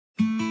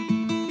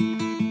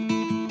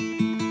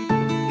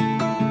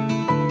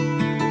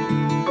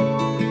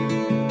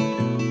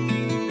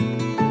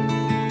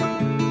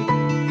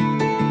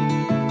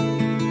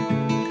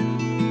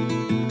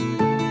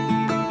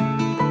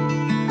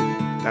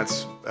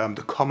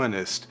the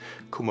commonest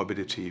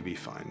comorbidity we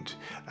find.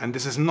 And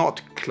this is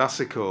not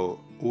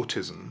classical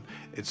autism.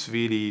 It's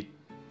really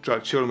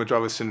children with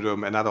Dravet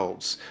syndrome and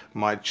adults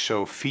might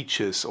show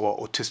features or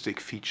autistic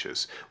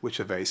features which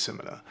are very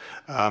similar.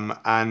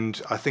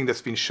 And I think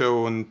that's been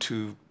shown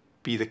to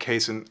be the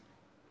case in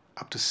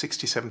up to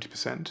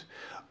 60–70%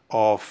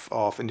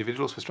 of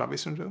individuals with Dravet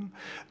syndrome.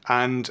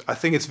 And I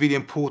think it's really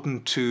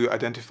important to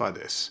identify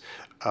this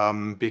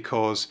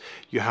because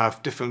you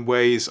have different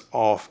ways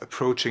of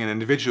approaching an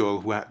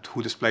individual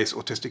who displays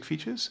autistic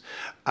features.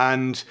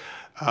 And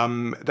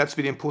that's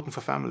really important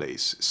for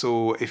families.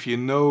 So if you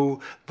know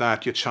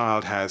that your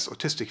child has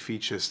autistic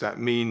features, that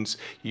means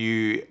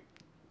you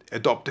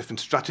adopt different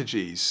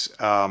strategies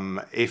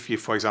if you,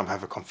 for example,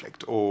 have a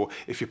conflict, or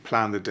if you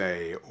plan the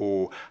day,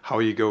 or how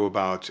you go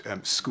about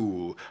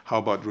school, how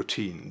about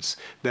routines.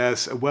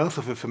 There's a wealth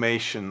of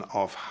information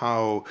of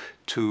how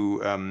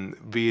to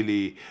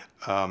really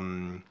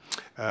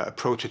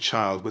approach a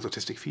child with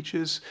autistic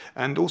features.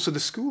 And also the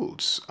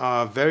schools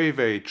are very,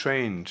 very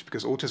trained,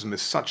 because autism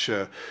is such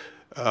a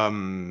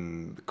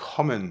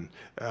common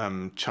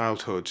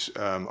childhood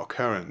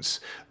occurrence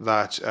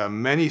that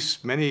many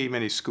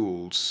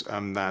schools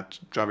that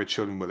Dravet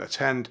children will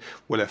attend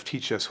will have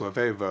teachers who are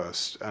very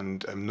versed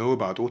and know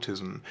about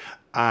autism.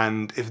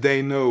 And if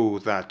they know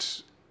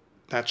that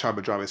that child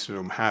with Dravet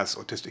syndrome has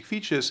autistic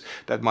features,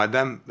 that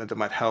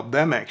might help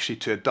them actually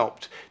to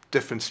adopt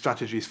different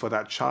strategies for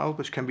that child,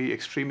 which can be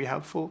extremely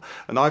helpful.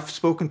 And I've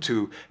spoken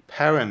to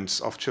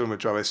parents of children with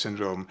Dravet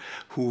syndrome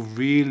who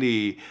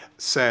really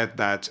said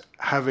that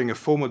having a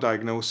formal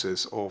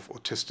diagnosis of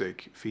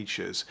autistic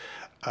features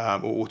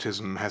or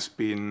autism has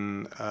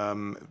been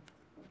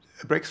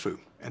a breakthrough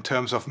in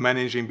terms of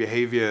managing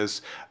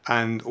behaviors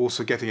and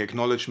also getting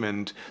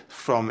acknowledgement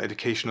from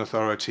education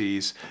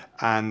authorities.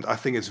 And I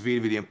think it's really,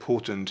 really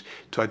important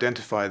to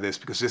identify this,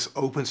 because this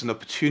opens an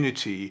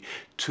opportunity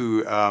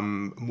to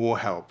more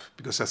help,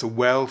 because there's a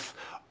wealth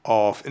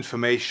of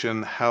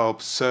information,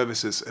 help,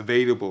 services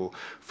available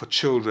for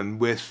children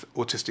with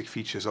autistic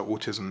features or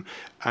autism.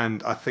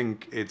 And I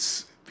think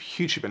it's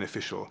hugely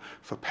beneficial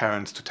for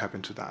parents to tap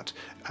into that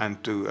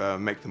and to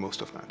make the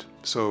most of that.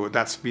 So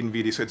that's been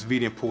really, so it's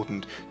really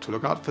important to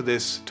look out for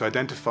this, to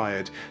identify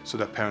it, so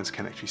that parents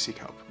can actually seek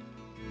help.